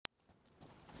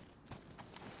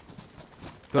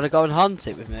You wanna go and hunt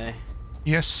it with me?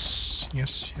 Yes,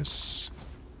 yes, yes.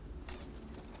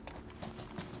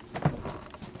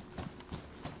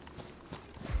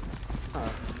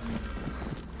 Oh.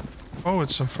 Oh,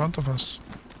 it's in front of us.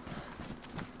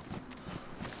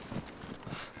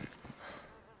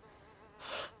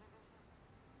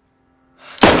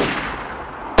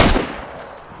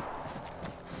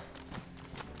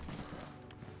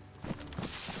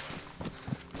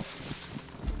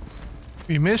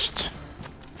 We missed.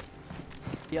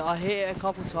 Yeah, I hit it a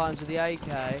couple times with the AK.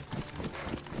 Yeah.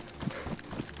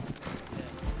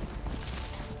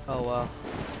 Oh well.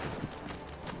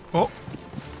 Oh,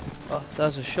 Oh,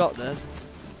 there's a shot then.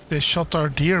 they shot our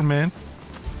deer, man.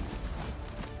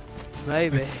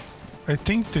 Maybe. I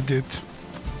think they did.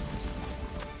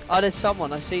 Oh, there's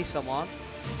someone. I see someone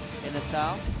in the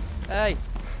town. Hey,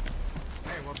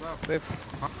 Hey, what's up?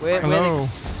 Hello.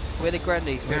 we're the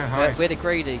Grandies. Yeah, hi. We're the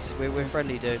Greedies. We're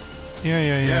friendly, dude. Yeah,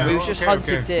 yeah, yeah. We was just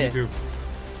hunting deer. Me too.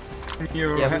 Can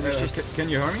you, Yeah, we was just- can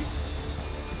you hear me?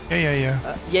 Yeah, yeah,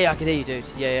 yeah. Yeah, I can hear you, dude.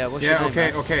 Yeah, yeah. What's your Yeah, name,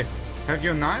 okay, man? okay. Have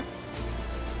you a knife?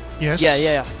 Yes. Yeah,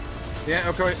 yeah. Yeah,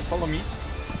 okay, follow me.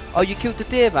 Oh, you killed the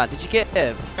deer, man. Did you get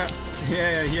him?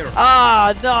 Yeah, here.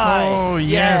 Ah, nice. Oh,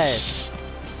 yes.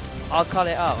 I'll cut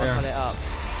it up. I'll Yeah. cut it up.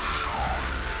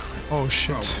 Oh, Oh,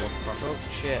 shit. what the fuck? Oh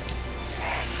shit.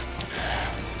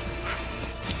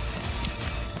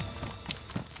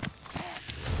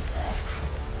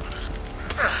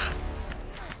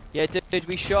 Yeah, dude,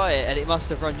 we shot it and it must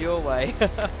have run your way.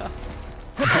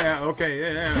 Yeah, okay,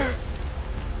 yeah, yeah.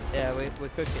 Yeah, we're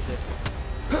cooking,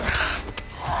 dude.